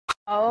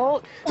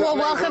Oh, well,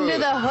 welcome to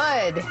the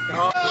hood.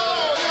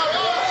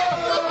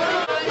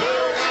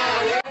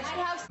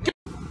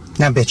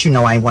 Now, I bet you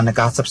know I ain't one to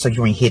gossip, so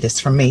you ain't hear this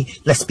from me.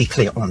 Let's be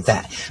clear on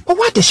that. But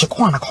why did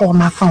Shaquana call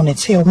my phone and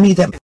tell me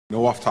that?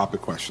 No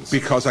off-topic questions.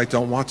 Because I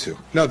don't want to.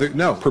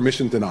 No,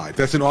 permission denied.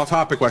 That's an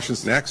off-topic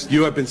questions. Next,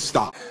 you have been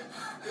stopped.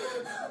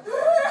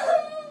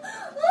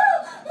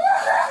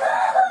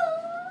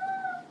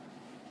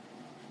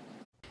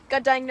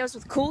 Got diagnosed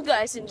with cool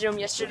guy syndrome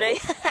yesterday.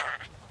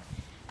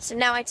 So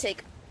now I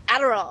take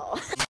Adderall.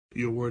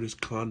 Your word is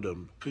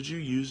condom. Could you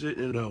use it?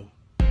 No.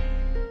 I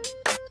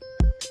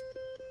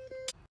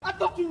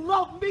thought you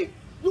loved me.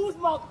 You was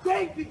my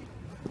baby.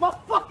 My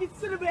fucking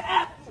cinnamon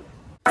apple.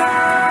 Every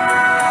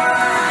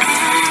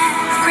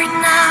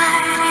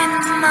night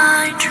in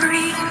my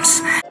dreams.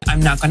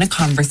 I'm not going to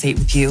conversate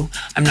with you.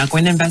 I'm not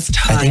going to invest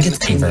time. I think it's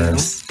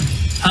converse.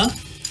 Huh?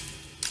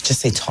 Just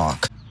say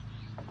talk.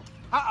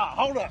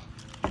 Hold up.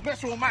 You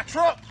messing with my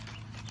truck?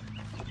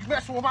 You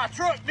messing with my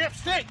truck,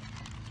 dipstick?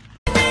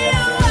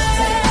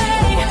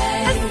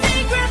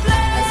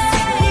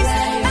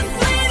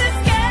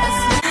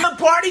 A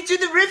party to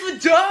the river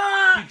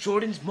dog!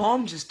 Jordan's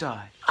mom just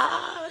died.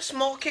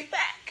 Small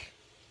kickback.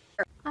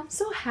 I'm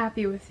so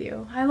happy with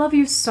you. I love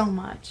you so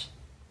much.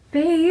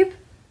 Babe,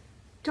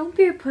 don't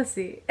be a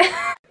pussy.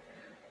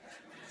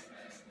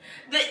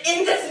 The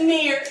end is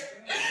near.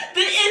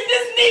 The end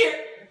is near.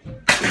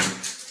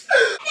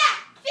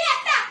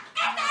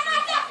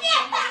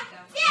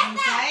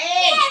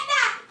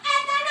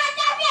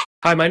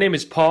 Hi, my name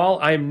is Paul.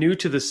 I am new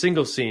to the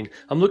single scene.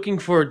 I'm looking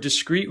for a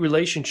discreet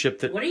relationship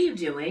that— What are you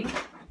doing?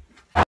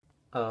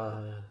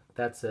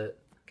 That's it.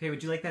 Okay,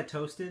 would you like that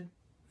toasted?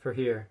 For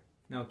here.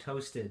 No,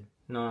 toasted.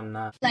 No, I'm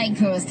not. Like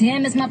girls,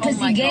 damn, is my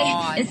pussy gay?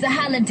 God. It's a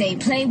holiday,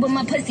 play with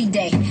my pussy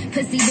day.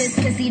 Pussy this,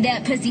 pussy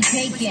that, pussy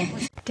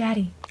taken.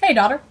 Daddy. Hey,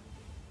 daughter.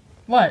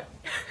 What?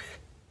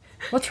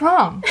 What's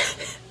wrong?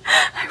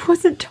 I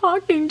wasn't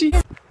talking to you.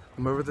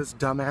 I'm over this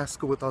dumbass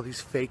school with all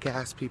these fake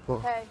ass people.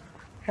 Hey.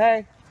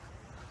 Hey.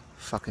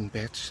 Fucking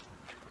bitch.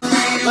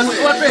 Let's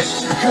flip it.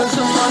 Cause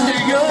I'm under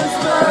your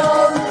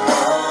spell.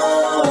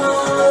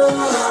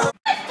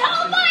 I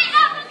told my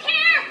Apple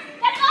Care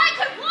that I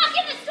could walk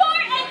in the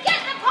store and get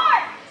the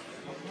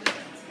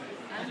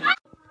part.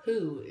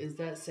 Who is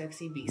that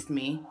sexy beast?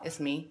 Me. It's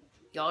me.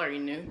 Y'all already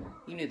knew.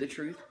 You knew the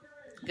truth.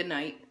 Good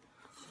night.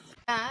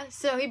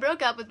 So he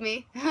broke up with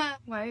me.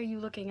 Why are you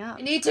looking up?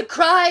 I need to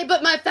cry,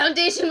 but my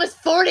foundation was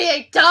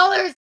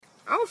 $48.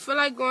 I don't feel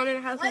like going in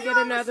the house and get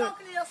another.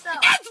 It's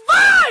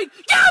fine!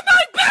 Get out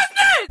my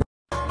business!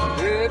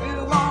 Baby,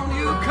 won't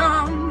you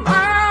come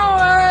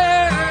my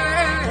way?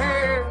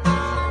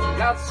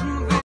 Got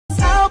some.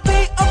 I'll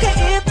be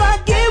okay if I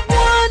get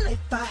one.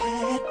 If I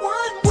had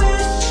one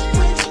wish,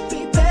 we'd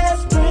be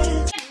best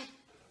friends.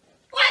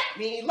 Let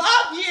me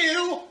love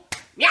you!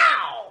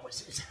 Meow!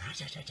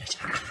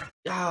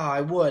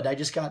 I would. I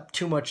just got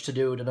too much to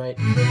do tonight.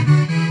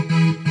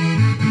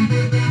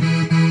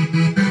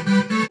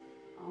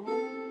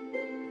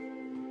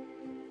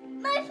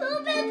 My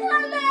poop is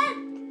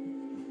coming!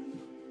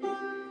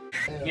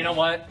 You know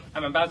what?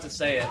 I'm about to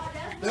say it.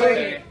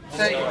 Say it.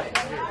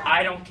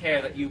 I don't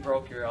care that you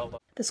broke your elbow.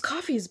 This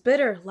coffee is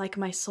bitter, like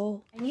my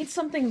soul. I need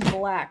something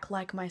black,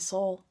 like my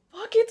soul.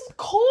 Fuck, it's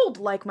cold,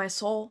 like my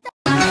soul.